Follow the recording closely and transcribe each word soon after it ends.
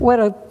What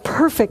a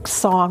perfect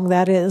song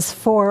that is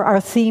for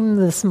our theme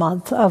this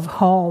month of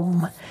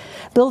home.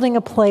 Building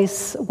a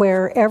place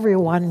where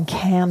everyone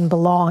can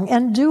belong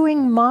and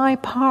doing my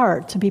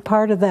part to be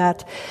part of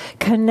that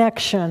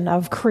connection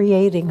of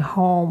creating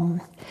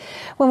home.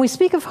 When we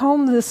speak of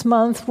home this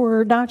month,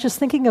 we're not just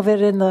thinking of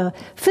it in the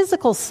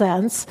physical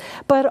sense,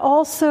 but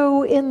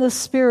also in the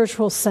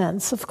spiritual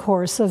sense, of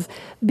course, of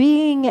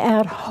being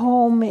at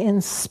home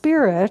in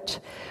spirit,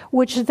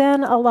 which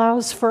then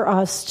allows for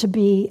us to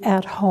be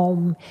at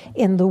home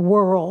in the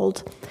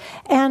world.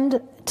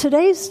 And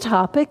today's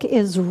topic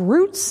is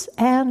roots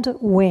and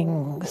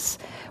wings.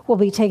 We'll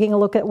be taking a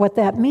look at what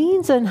that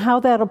means and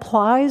how that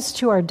applies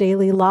to our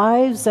daily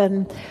lives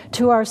and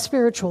to our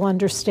spiritual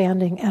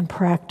understanding and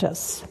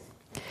practice.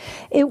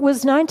 It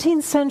was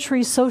 19th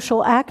century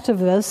social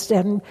activist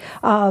and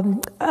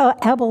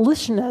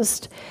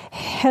abolitionist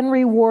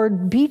Henry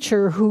Ward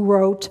Beecher who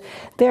wrote,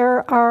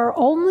 "There are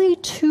only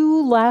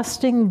two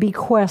lasting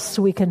bequests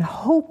we can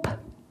hope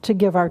to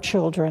give our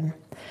children.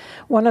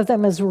 One of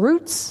them is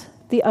roots,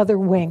 the other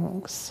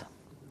wings."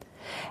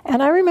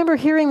 And I remember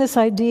hearing this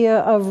idea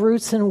of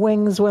roots and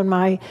wings when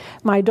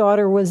my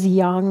daughter was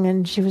young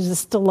and she was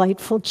this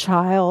delightful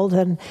child.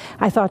 And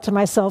I thought to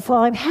myself, well,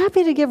 I'm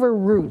happy to give her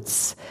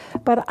roots,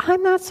 but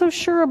I'm not so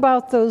sure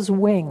about those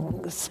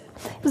wings.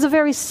 It was a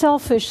very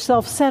selfish,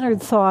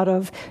 self-centered thought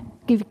of,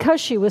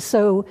 because she was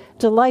so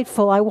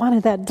delightful, I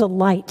wanted that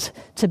delight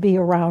to be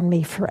around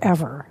me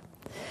forever.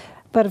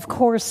 But of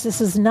course, this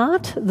is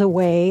not the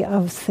way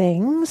of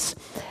things.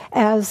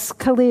 As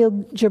Khalil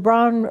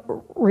Gibran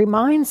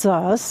reminds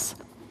us,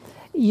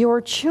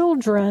 your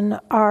children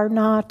are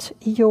not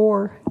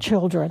your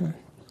children.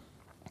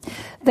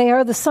 They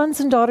are the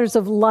sons and daughters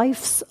of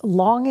life's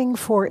longing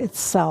for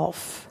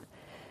itself.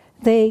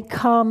 They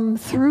come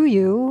through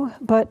you,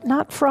 but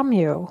not from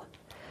you.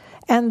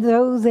 And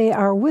though they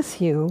are with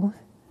you,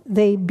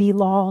 they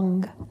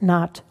belong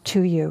not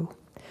to you.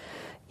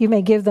 You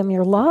may give them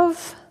your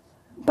love,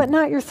 but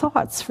not your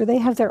thoughts, for they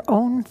have their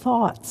own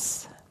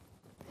thoughts.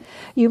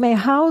 You may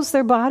house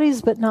their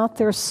bodies, but not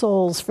their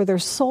souls, for their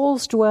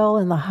souls dwell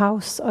in the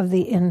house of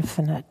the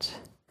infinite.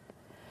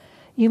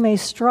 You may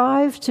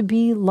strive to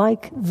be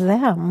like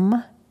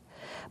them,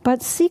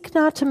 but seek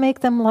not to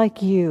make them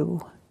like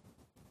you.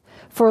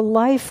 For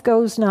life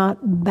goes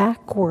not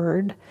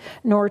backward,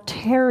 nor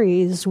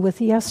tarries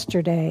with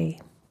yesterday.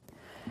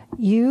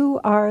 You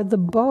are the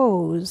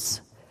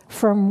bows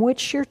from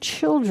which your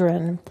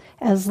children,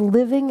 as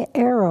living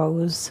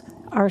arrows,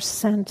 are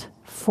sent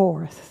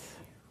forth.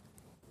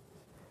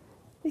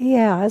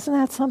 Yeah, isn't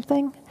that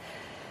something?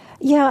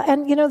 Yeah,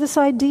 and this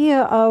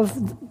idea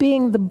of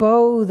being the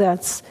bow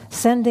that's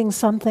sending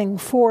something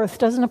forth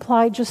doesn't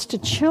apply just to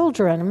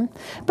children,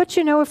 but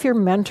if you're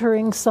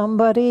mentoring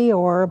somebody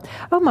or,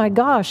 oh my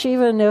gosh,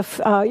 even if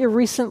you're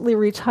recently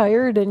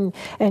retired and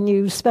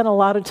you spent a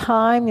lot of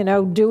time,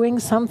 doing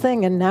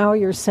something and now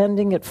you're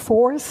sending it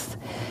forth,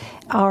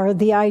 or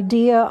the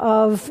idea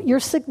of your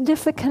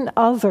significant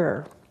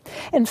other.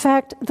 In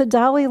fact, the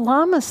Dalai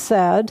Lama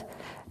said,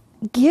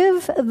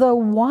 "Give the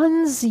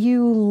ones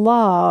you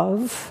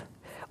love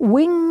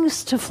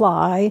wings to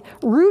fly,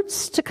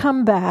 roots to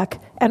come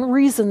back, and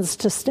reasons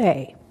to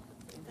stay."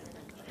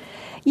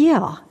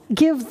 Yeah,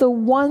 give the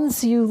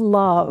ones you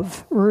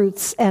love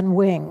roots and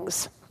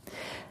wings.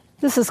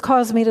 This has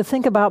caused me to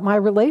think about my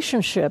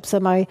relationships.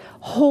 Am I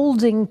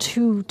holding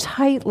too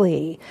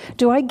tightly?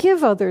 Do I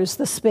give others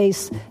the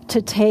space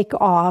to take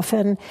off,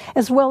 and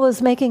as well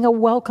as making a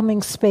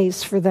welcoming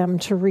space for them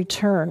to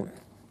return?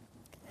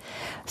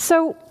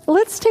 So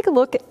let's take a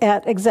look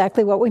at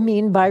exactly what we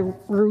mean by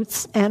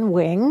roots and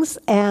wings.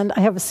 And I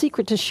have a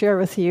secret to share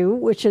with you,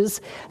 which is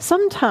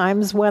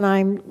sometimes when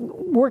I'm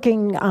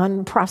working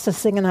on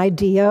processing an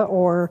idea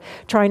or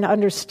trying to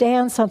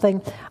understand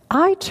something,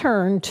 I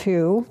turn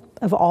to,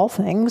 of all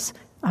things,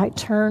 I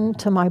turn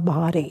to my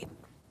body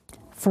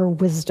for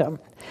wisdom.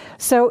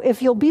 So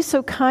if you'll be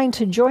so kind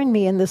to join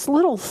me in this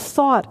little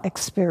thought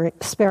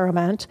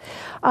experiment,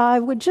 I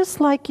would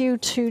just like you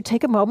to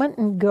take a moment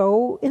and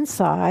go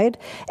inside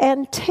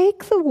and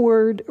take the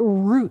word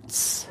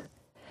roots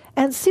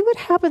and see what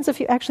happens if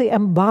you actually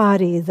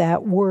embody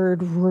that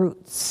word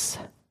roots.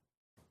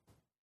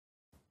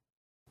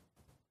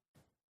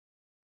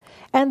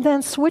 And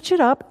then switch it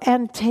up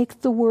and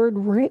take the word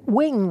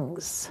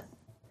wings.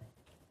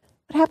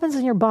 What happens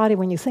in your body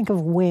when you think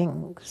of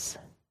wings?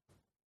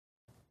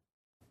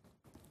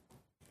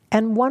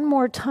 And one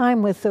more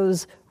time with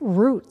those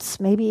roots,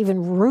 maybe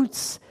even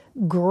roots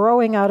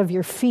growing out of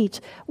your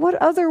feet. What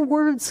other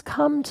words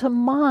come to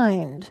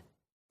mind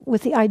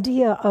with the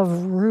idea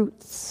of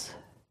roots?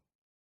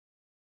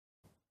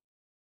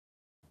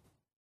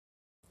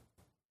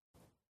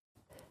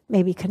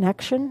 Maybe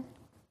connection,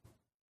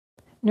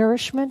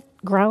 nourishment,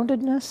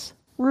 groundedness,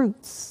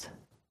 roots.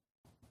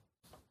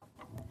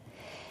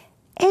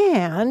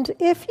 And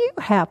if you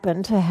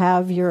happen to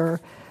have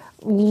your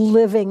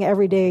living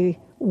everyday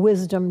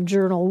wisdom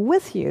journal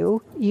with you,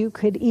 you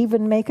could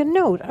even make a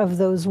note of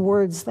those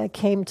words that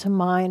came to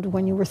mind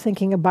when you were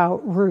thinking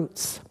about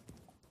roots.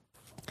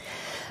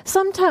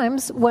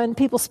 Sometimes when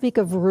people speak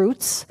of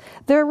roots,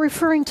 they're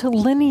referring to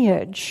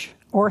lineage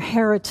or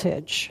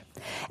heritage.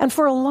 And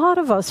for a lot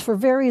of us, for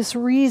various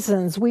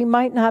reasons, we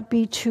might not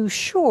be too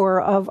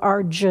sure of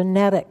our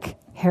genetic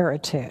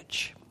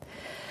heritage.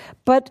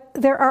 But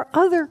there are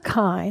other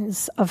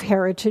kinds of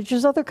heritage,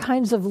 there's other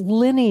kinds of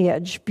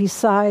lineage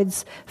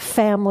besides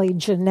family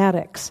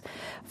genetics.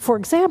 For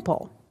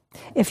example,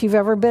 if you've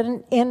ever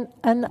been in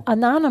an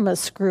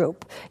anonymous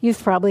group,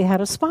 you've probably had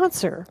a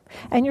sponsor,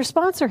 and your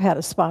sponsor had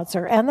a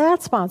sponsor, and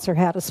that sponsor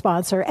had a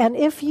sponsor. And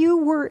if you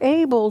were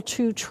able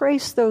to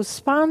trace those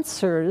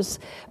sponsors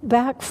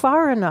back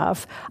far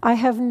enough, I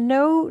have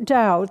no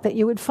doubt that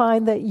you would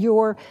find that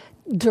you're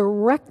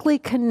directly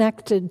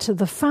connected to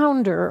the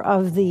founder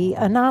of the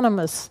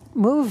anonymous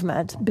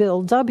movement,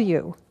 Bill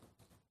W.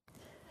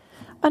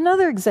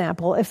 Another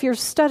example, if you're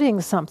studying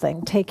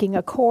something, taking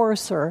a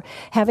course or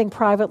having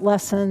private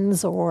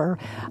lessons or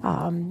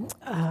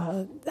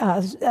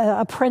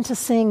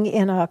apprenticing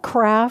in a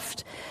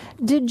craft,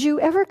 did you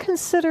ever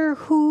consider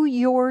who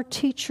your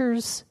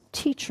teacher's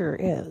teacher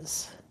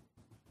is?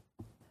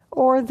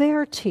 Or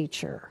their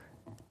teacher?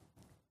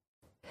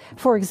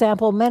 For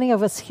example, many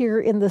of us here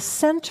in the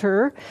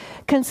center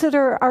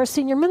consider our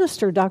senior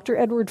minister, Dr.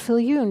 Edward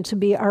Fillion, to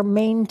be our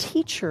main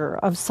teacher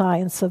of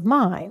science of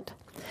mind.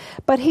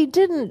 But he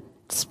didn't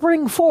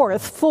spring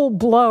forth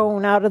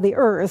full-blown out of the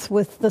earth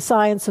with the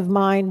science of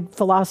mind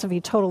philosophy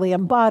totally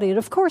embodied.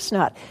 Of course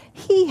not.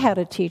 He had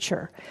a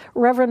teacher,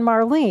 Reverend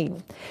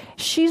Marlene.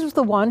 She's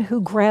the one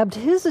who grabbed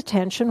his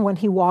attention when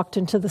he walked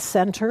into the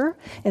center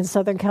in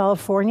Southern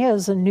California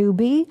as a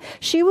newbie.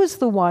 She was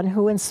the one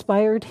who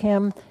inspired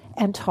him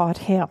and taught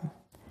him.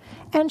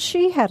 And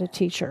she had a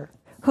teacher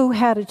who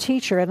had a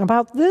teacher. And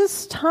about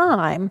this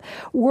time,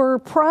 we're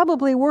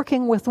probably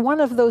working with one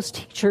of those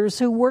teachers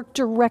who worked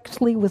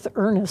directly with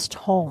Ernest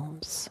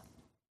Holmes.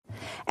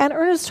 And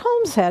Ernest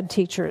Holmes had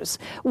teachers.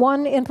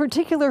 One in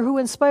particular who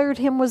inspired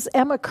him was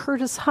Emma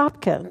Curtis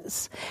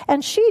Hopkins.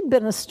 And she'd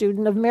been a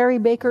student of Mary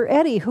Baker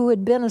Eddy, who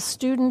had been a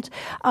student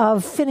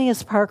of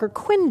Phineas Parker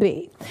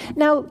Quimby.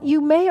 Now, you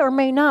may or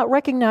may not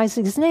recognize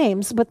these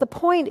names, but the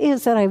point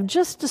is that I've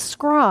just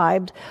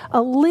described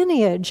a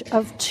lineage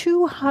of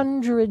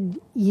 200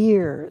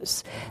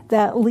 years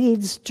that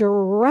leads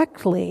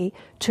directly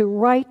to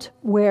right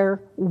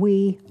where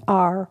we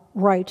are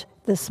right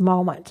this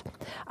moment.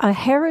 A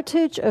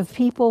heritage of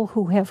people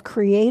who have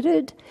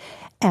created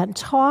and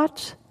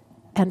taught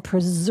and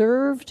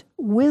preserved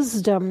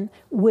wisdom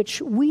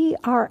which we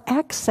are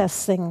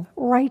accessing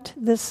right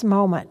this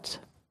moment.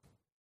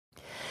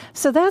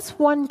 So that's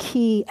one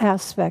key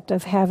aspect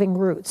of having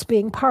roots,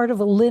 being part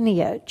of a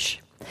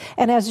lineage.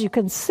 And as you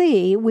can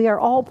see, we are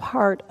all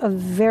part of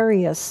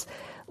various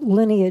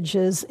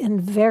lineages in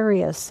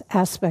various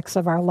aspects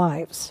of our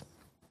lives.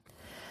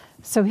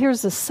 So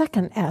here's the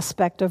second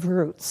aspect of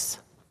roots: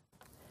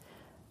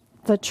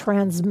 the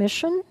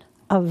transmission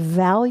of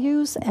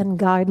values and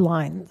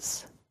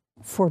guidelines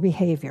for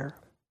behavior.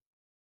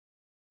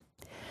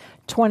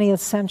 20th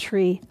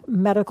century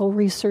medical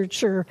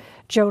researcher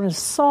Jonas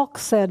Salk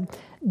said,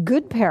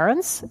 "Good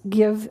parents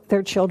give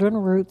their children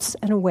roots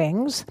and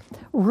wings,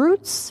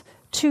 roots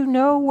to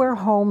know where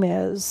home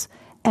is,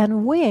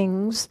 and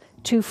wings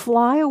to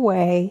fly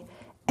away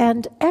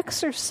and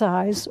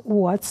exercise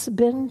what's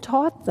been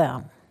taught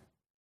them."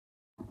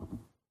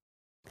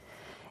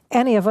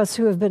 Any of us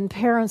who have been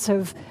parents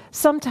have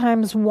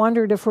sometimes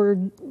wondered if we're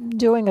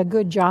doing a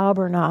good job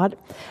or not,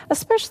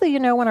 especially,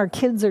 when our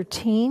kids are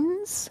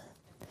teens.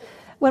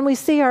 When we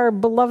see our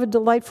beloved,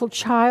 delightful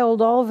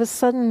child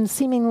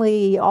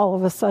seemingly all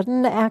of a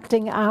sudden,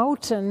 acting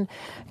out and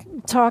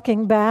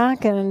talking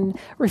back and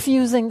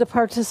refusing to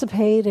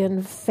participate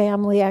in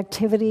family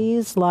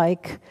activities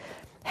like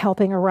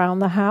helping around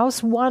the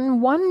house, one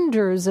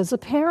wonders as a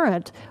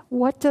parent,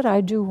 what did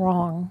I do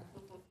wrong?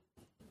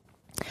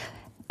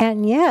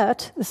 And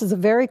yet, this is a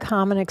very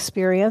common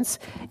experience,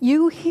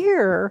 you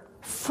hear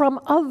from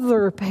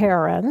other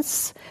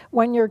parents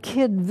when your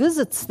kid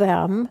visits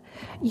them,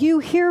 you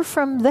hear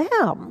from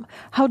them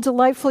how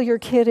delightful your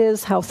kid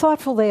is, how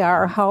thoughtful they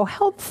are, how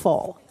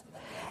helpful.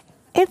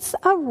 It's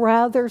a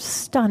rather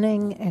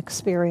stunning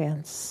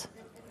experience.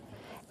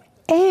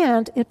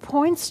 And it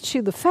points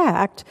to the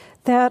fact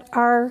that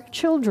our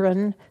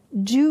children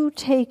do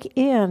take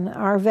in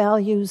our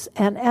values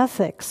and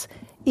ethics,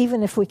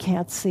 even if we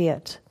can't see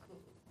it.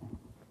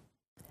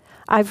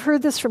 I've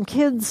heard this from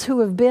kids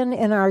who have been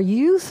in our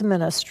youth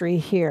ministry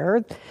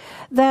here,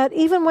 that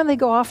even when they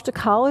go off to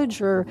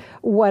college or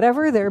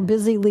whatever, they're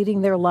busy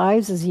leading their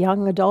lives as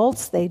young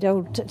adults. They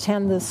don't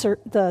attend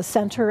the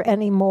center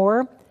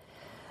anymore.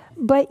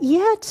 But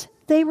yet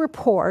they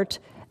report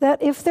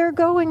that if they're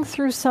going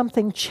through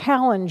something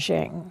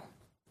challenging,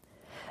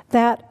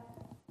 that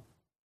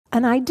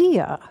an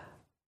idea,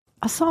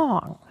 a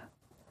song,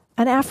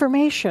 an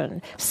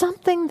affirmation,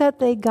 something that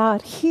they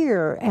got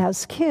here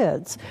as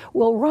kids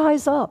will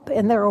rise up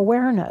in their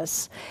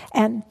awareness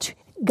and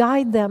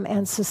guide them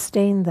and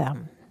sustain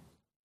them.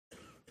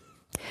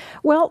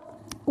 Well,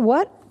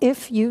 what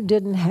if you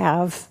didn't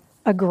have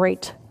a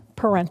great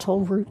parental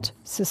root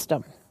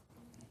system?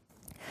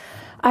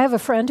 I have a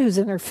friend who's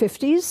in her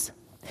 50s.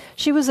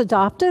 She was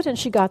adopted, and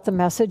she got the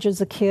message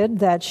as a kid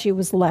that she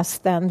was less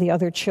than the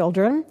other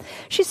children.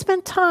 She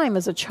spent time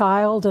as a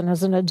child and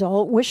as an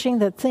adult wishing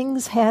that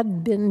things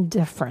had been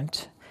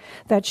different,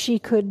 that she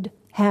could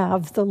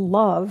have the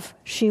love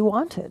she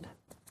wanted.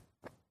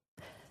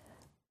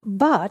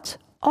 But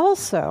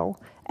also,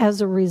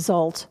 as a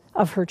result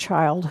of her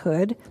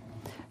childhood,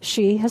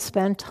 she has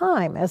spent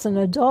time as an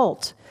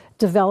adult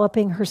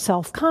developing her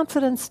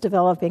self-confidence,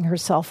 developing her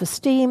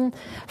self-esteem,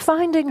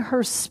 finding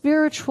her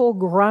spiritual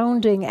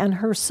grounding and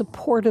her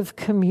supportive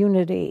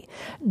community,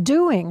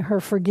 doing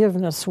her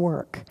forgiveness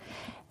work.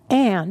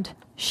 And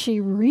she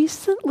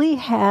recently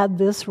had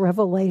this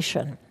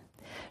revelation.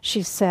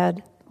 She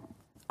said,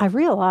 I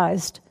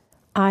realized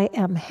I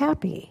am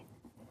happy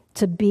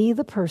to be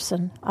the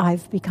person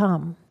I've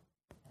become.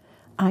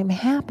 I'm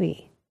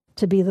happy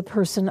to be the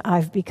person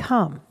I've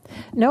become.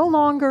 No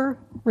longer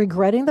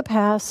regretting the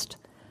past.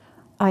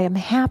 I am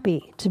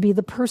happy to be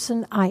the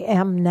person I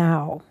am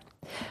now.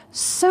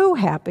 So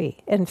happy,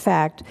 in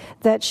fact,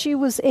 that she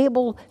was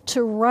able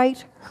to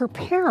write her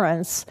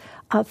parents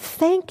a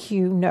thank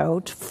you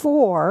note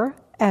for,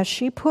 as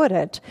she put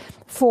it,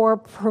 for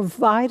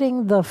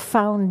providing the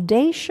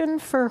foundation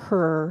for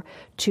her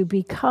to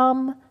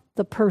become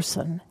the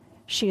person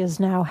she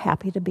is now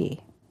happy to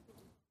be.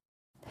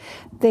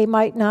 They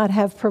might not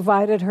have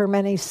provided her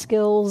many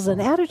skills and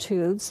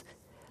attitudes,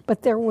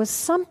 but there was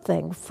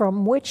something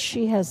from which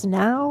she has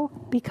now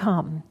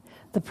become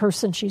the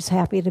person she's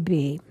happy to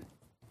be.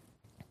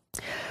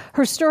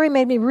 Her story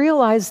made me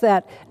realize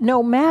that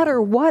no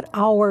matter what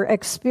our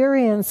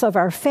experience of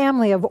our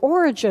family of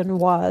origin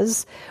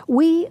was,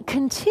 we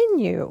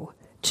continue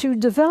to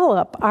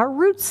develop our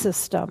root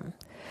system.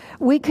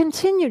 We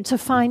continue to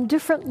find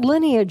different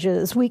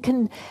lineages. We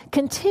can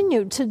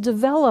continue to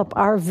develop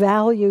our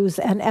values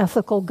and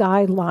ethical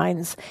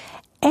guidelines.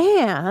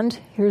 And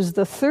here's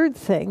the third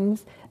thing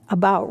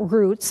about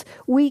roots,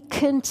 we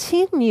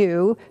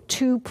continue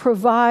to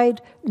provide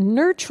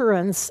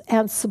nurturance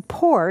and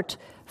support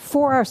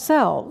for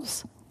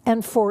ourselves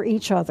and for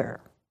each other.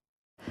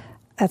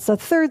 That's the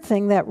third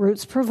thing that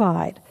roots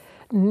provide,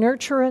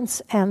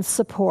 nurturance and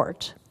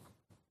support.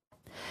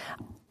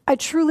 I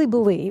truly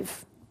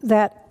believe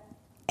that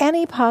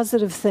any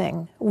positive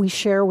thing we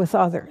share with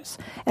others,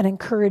 an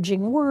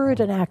encouraging word,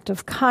 an act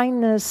of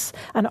kindness,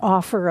 an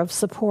offer of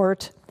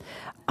support,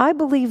 I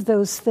believe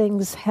those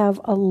things have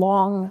a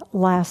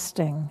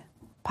long-lasting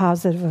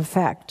positive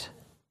effect.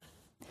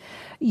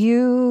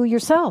 You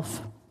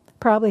yourself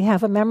probably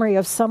have a memory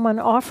of someone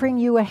offering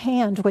you a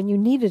hand when you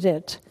needed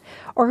it,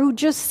 or who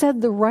just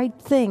said the right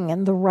thing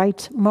in the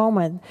right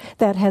moment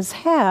that has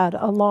had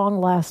a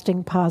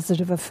long-lasting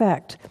positive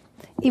effect,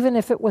 even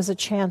if it was a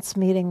chance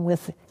meeting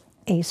with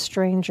a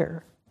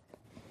stranger.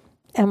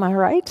 Am I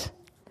right?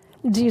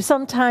 Do you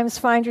sometimes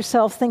find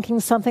yourself thinking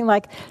something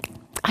like,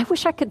 I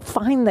wish I could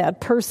find that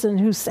person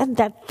who said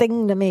that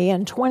thing to me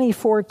in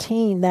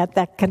 2014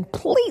 that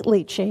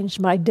completely changed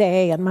my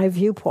day and my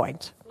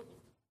viewpoint.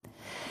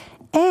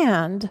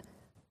 And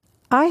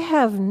I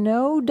have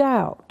no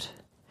doubt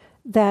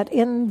that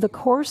in the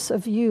course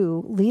of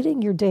you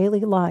leading your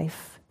daily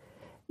life,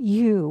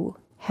 you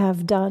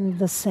have done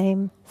the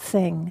same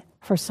thing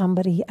for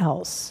somebody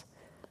else.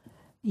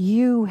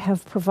 You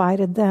have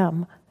provided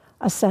them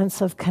a sense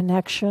of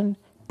connection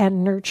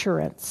and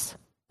nurturance.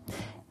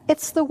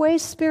 It's the way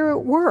Spirit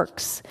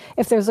works.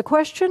 If there's a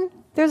question,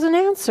 there's an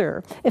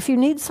answer. If you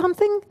need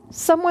something,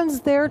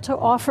 someone's there to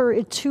offer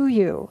it to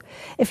you.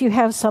 If you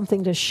have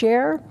something to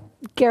share,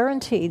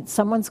 guaranteed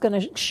someone's going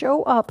to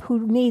show up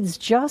who needs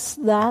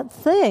just that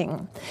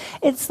thing.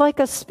 It's like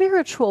a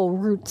spiritual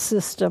root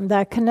system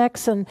that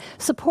connects and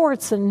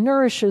supports and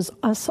nourishes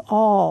us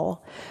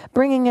all,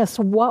 bringing us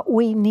what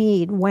we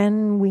need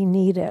when we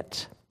need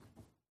it.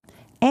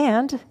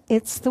 And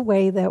it's the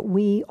way that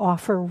we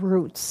offer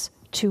roots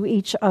to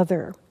each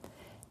other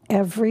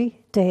every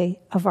day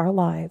of our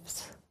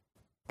lives.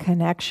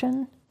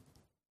 Connection,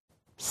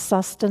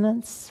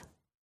 sustenance,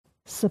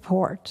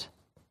 support.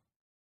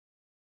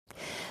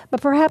 But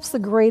perhaps the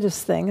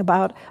greatest thing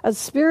about a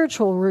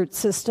spiritual root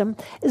system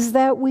is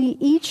that we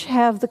each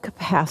have the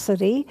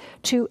capacity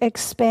to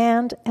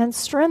expand and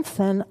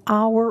strengthen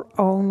our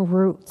own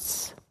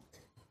roots.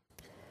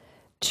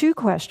 Two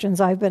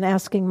questions I've been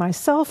asking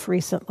myself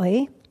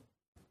recently.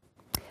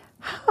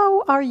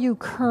 How are you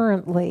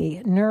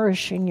currently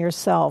nourishing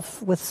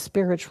yourself with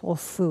spiritual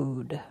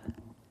food?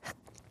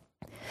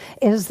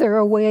 Is there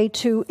a way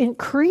to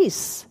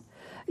increase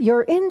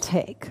your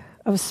intake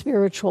of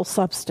spiritual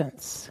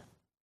substance?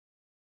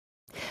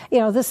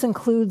 This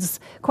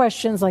includes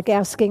questions like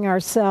asking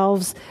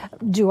ourselves,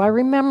 do I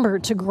remember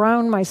to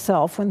ground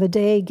myself when the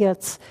day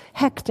gets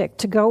hectic,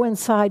 to go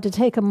inside, to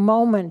take a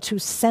moment to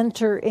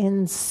center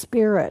in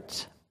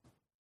spirit?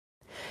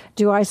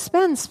 Do I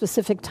spend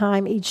specific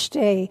time each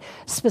day,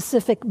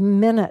 specific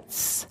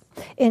minutes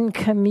in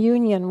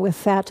communion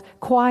with that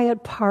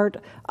quiet part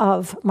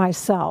of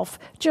myself?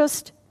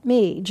 Just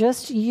me,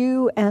 just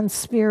you and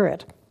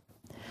Spirit.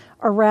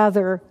 or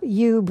rather,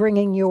 you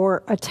bringing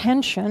your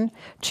attention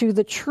to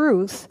the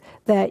truth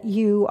that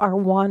you are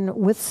one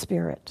with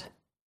Spirit?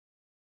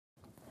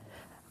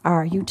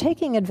 Are you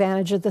taking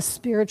advantage of the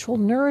spiritual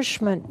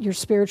nourishment your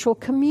spiritual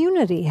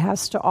community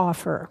has to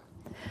offer?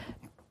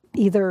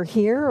 Either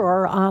here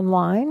or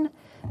online,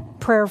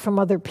 prayer from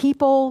other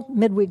people,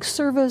 midweek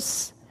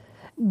service,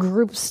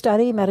 group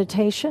study,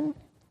 meditation.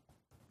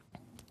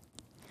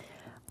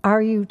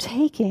 Are you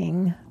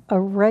taking a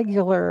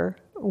regular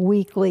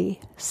weekly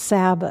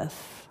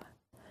Sabbath,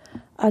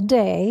 a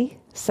day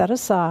set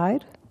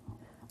aside,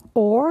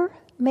 or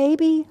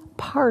maybe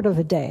part of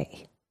a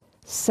day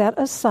set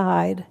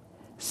aside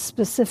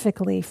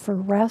specifically for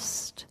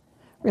rest,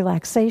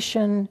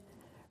 relaxation,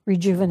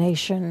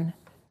 rejuvenation,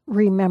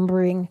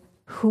 remembering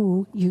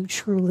who you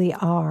truly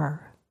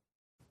are?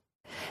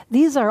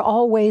 These are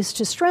all ways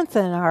to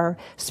strengthen our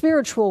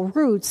spiritual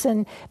roots.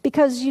 And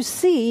because you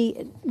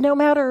see, no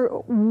matter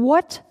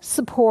what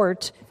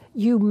support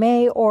you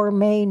may or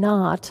may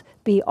not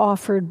be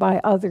offered by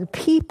other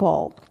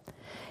people,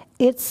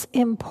 it's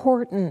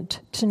important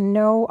to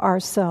know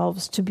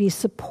ourselves, to be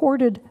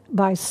supported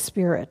by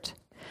Spirit,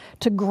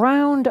 to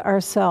ground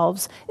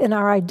ourselves in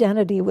our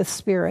identity with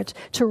Spirit,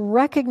 to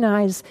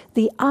recognize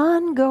the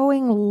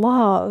ongoing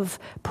love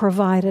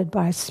provided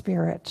by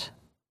Spirit.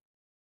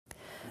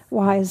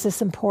 Why is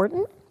this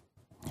important?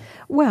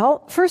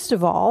 Well, first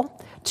of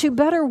all, to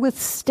better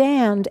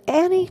withstand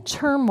any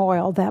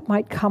turmoil that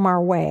might come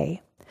our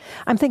way.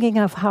 I'm thinking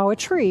of how a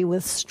tree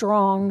with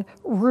strong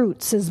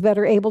roots is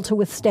better able to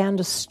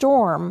withstand a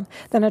storm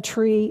than a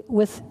tree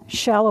with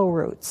shallow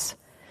roots.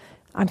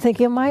 I'm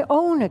thinking of my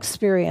own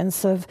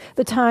experience of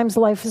the times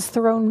life has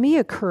thrown me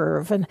a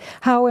curve and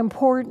how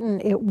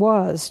important it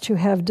was to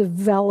have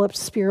developed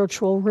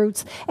spiritual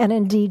roots and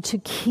indeed to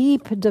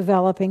keep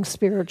developing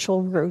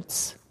spiritual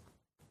roots.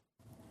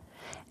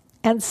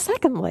 And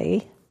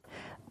secondly,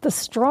 the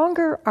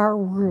stronger our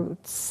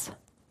roots,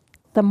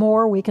 the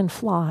more we can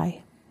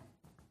fly.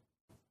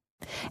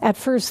 At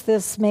first,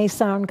 this may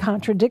sound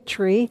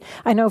contradictory.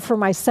 I know for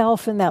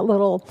myself, in that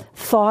little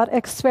thought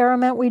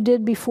experiment we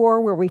did before,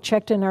 where we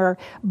checked in our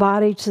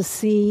body to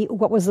see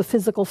what was the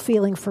physical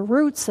feeling for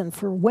roots and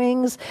for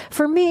wings,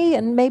 for me,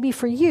 and maybe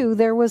for you,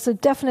 there was a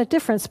definite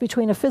difference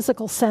between a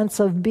physical sense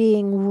of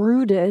being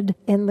rooted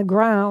in the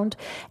ground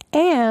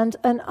and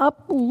an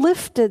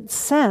uplifted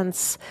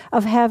sense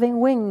of having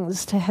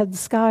wings to head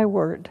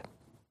skyward.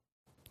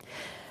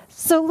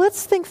 So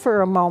let's think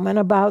for a moment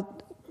about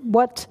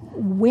what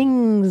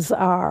wings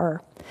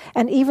are,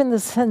 and even the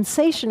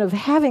sensation of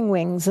having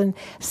wings, and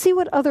see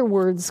what other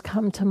words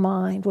come to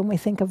mind when we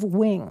think of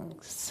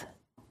wings.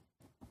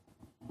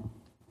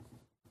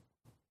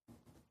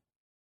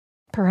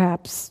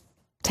 Perhaps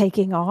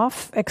taking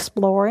off,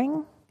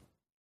 exploring,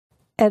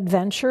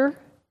 adventure,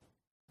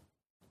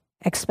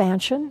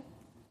 expansion.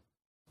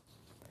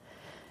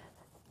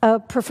 A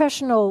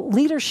professional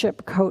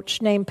leadership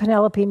coach named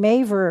Penelope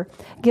Maver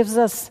gives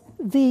us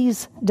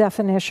these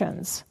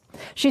definitions.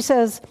 She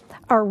says,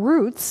 our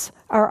roots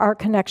are our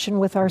connection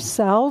with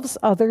ourselves,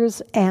 others,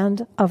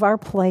 and of our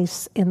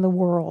place in the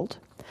world.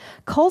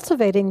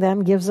 Cultivating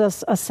them gives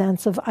us a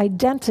sense of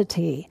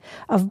identity,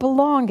 of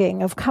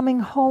belonging, of coming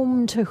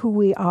home to who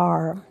we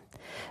are.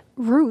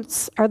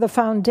 Roots are the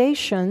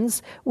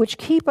foundations which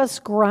keep us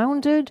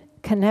grounded,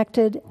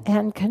 connected,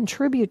 and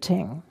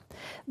contributing.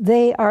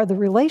 They are the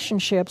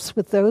relationships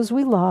with those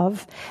we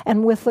love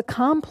and with the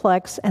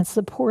complex and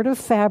supportive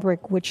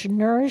fabric which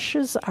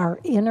nourishes our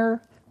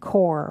inner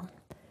core.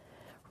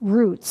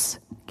 Roots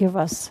give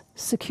us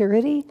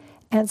security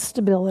and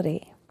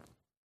stability.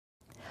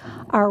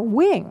 Our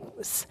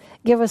wings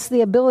give us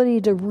the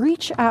ability to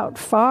reach out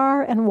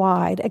far and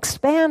wide,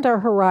 expand our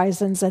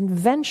horizons, and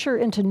venture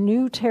into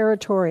new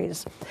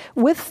territories.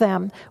 With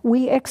them,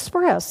 we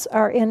express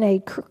our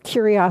innate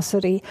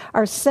curiosity,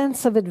 our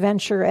sense of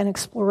adventure and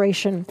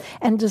exploration,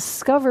 and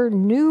discover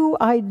new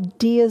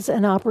ideas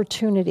and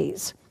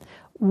opportunities.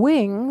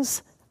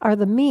 Wings are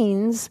the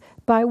means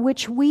by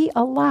which we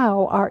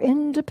allow our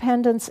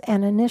independence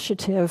and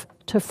initiative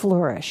to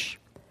flourish.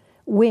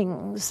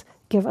 Wings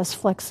give us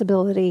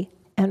flexibility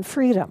and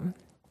freedom.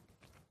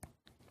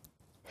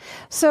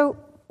 So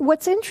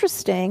what's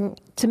interesting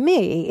to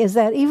me is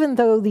that even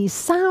though these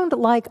sound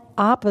like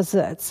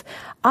opposites,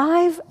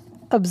 I've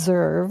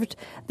observed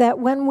that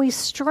when we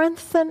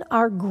strengthen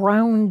our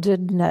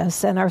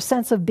groundedness and our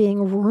sense of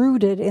being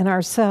rooted in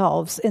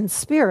ourselves, in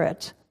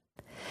spirit,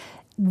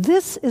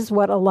 this is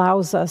what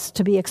allows us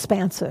to be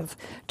expansive,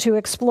 to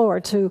explore,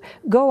 to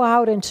go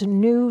out into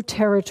new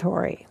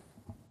territory.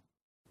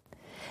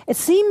 It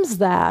seems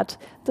that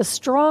the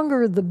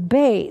stronger the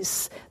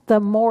base, the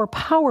more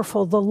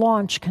powerful the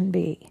launch can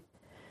be.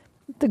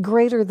 The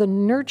greater the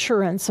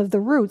nurturance of the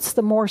roots,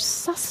 the more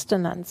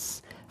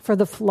sustenance for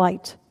the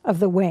flight of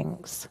the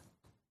wings.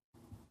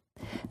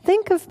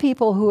 Think of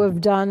people who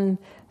have done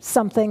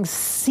something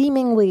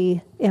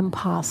seemingly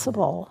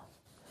impossible.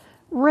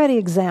 Ready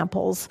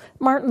examples: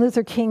 Martin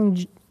Luther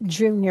King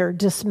Jr.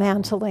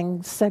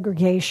 dismantling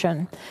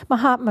segregation,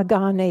 Mahatma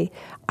Gandhi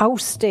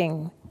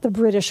ousting the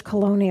British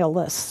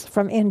colonialists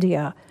from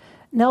India,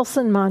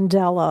 Nelson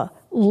Mandela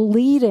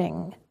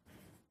leading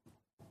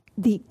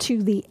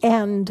to the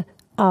end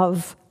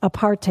of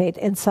apartheid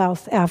in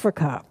South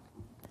Africa.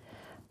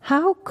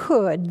 How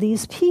could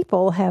these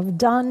people have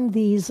done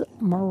these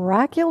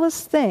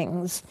miraculous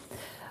things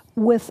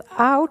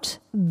without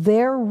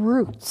their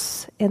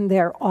roots in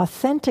their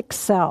authentic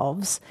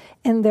selves,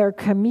 in their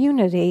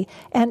community,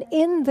 and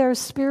in their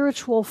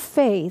spiritual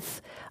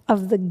faith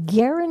of the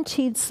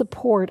guaranteed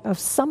support of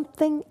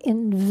something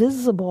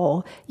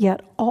invisible yet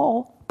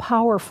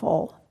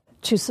all-powerful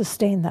to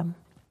sustain them?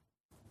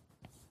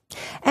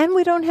 And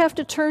we don't have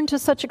to turn to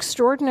such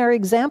extraordinary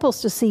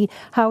examples to see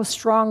how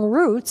strong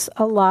roots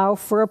allow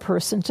for a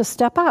person to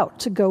step out,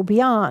 to go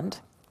beyond.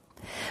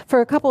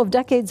 For a couple of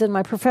decades in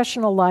my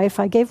professional life,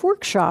 I gave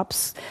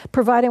workshops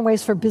providing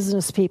ways for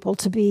business people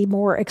to be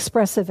more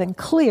expressive and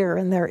clear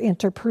in their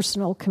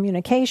interpersonal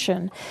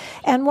communication.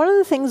 And one of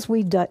the things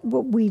we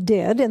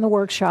did in the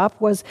workshop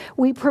was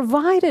we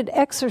provided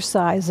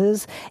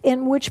exercises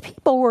in which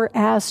people were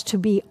asked to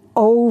be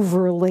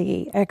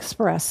overly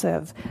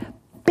expressive.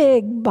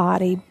 Big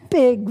body,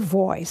 big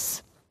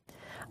voice.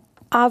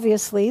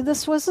 Obviously,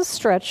 this was a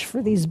stretch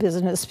for these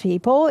business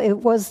people. It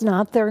was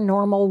not their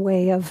normal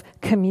way of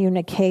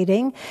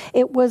communicating.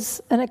 It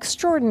was an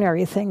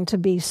extraordinary thing to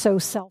be so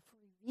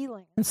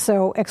self-revealing and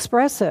so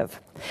expressive.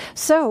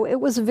 So it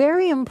was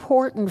very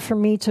important for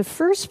me to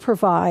first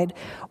provide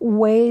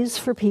ways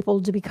for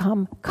people to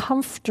become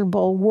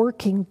comfortable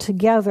working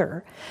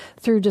together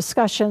through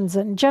discussions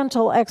and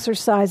gentle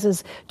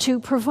exercises to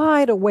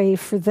provide a way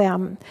for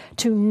them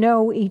to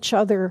know each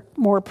other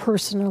more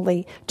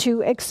personally,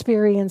 to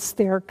experience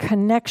their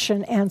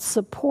connection and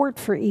support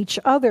for each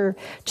other,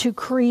 to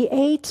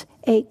create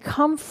a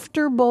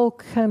comfortable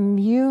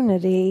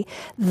community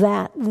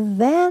that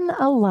then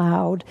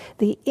allowed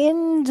the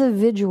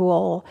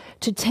individual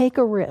to take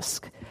a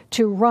risk,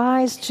 to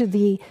rise to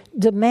the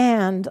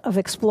demand of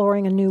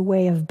exploring a new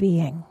way of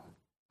being.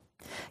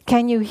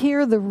 Can you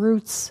hear the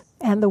roots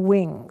and the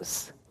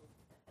wings?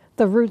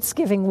 The roots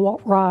giving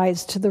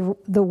rise to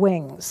the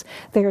wings.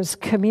 There's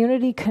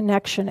community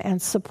connection and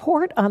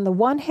support on the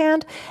one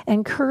hand,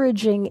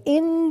 encouraging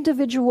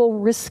individual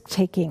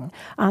risk-taking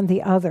on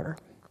the other.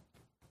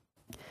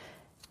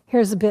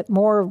 Here's a bit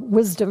more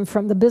wisdom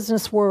from the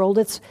business world.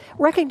 It's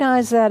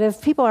recognize that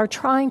if people are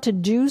trying to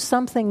do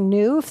something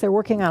new, if they're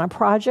working on a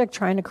project,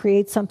 trying to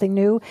create something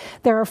new,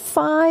 there are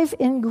 5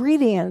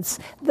 ingredients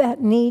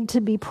that need to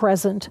be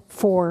present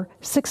for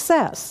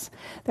success.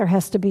 There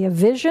has to be a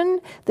vision.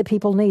 The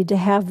people need to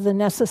have the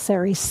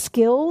necessary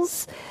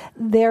skills.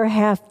 There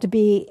have to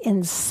be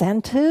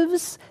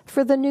incentives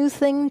for the new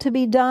thing to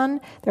be done.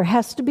 There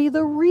has to be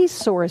the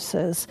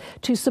resources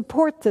to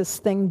support this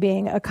thing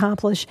being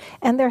accomplished.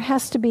 And there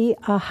has to be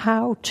a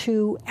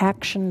how-to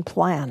action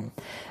plan.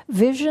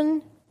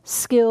 Vision,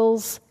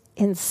 skills,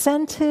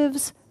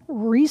 incentives,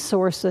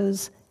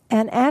 resources,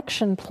 and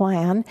action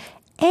plan.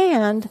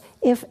 And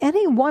if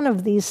any one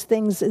of these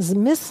things is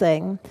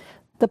missing,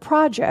 the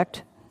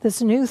project,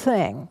 this new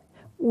thing,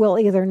 will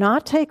either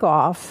not take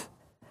off,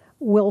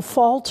 will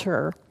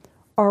falter,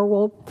 or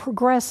will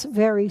progress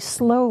very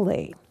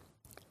slowly.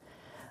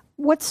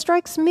 What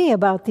strikes me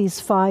about these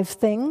 5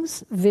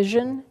 things,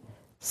 vision,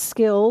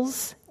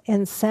 skills,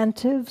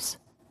 incentives,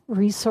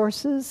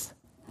 resources,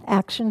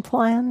 action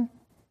plan,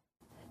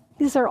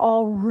 these are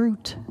all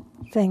root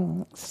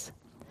things.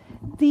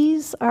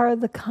 These are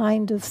the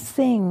kind of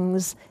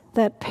things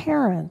that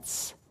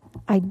parents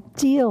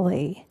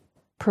ideally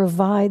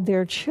provide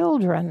their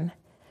children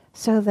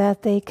so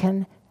that they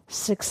can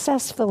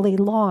successfully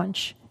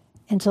launch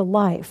into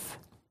life.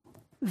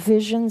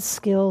 Vision,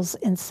 skills,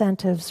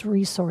 incentives,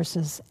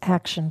 resources,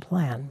 action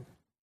plan.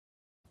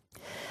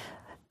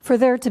 For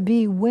there to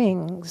be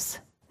wings,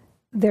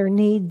 there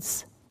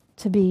needs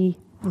to be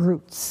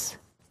roots.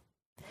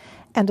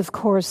 And of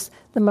course,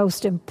 the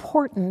most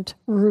important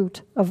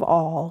root of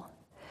all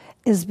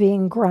is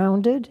being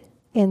grounded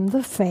in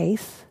the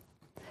faith,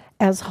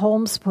 as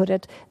Holmes put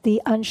it, the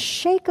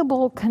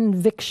unshakable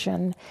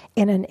conviction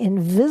in an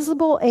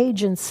invisible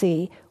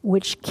agency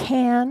which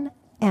can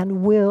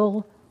and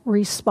will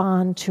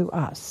respond to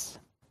us.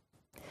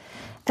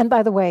 And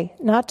by the way,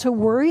 not to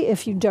worry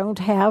if you don't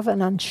have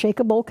an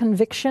unshakable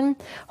conviction.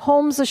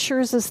 Holmes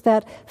assures us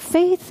that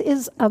faith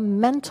is a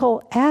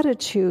mental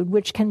attitude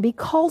which can be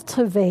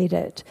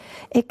cultivated.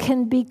 It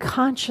can be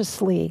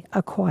consciously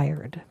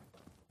acquired.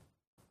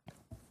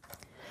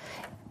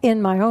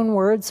 In my own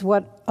words,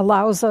 what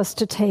allows us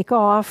to take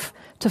off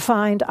to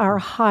find our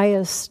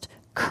highest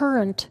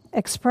current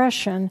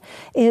expression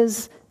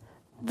is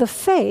the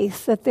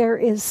faith that there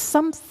is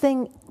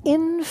something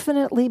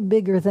infinitely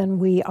bigger than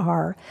we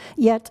are,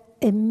 yet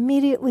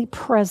immediately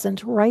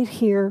present right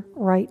here,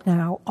 right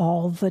now,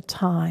 all the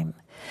time.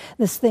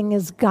 This thing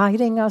is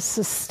guiding us,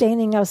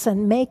 sustaining us,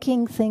 and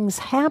making things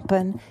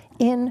happen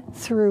in,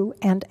 through,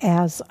 and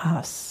as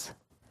us.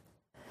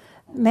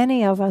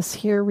 Many of us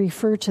here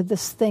refer to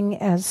this thing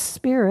as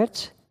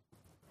spirit,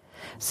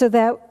 so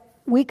that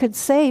we could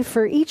say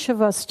for each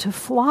of us to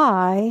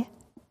fly,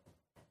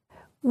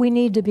 We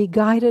need to be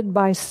guided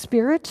by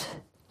Spirit,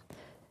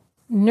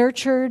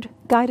 nurtured,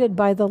 guided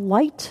by the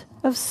light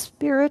of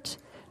Spirit,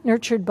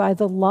 nurtured by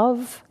the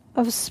love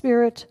of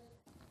Spirit,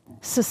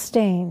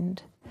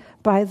 sustained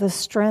by the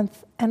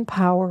strength and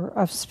power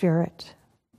of Spirit.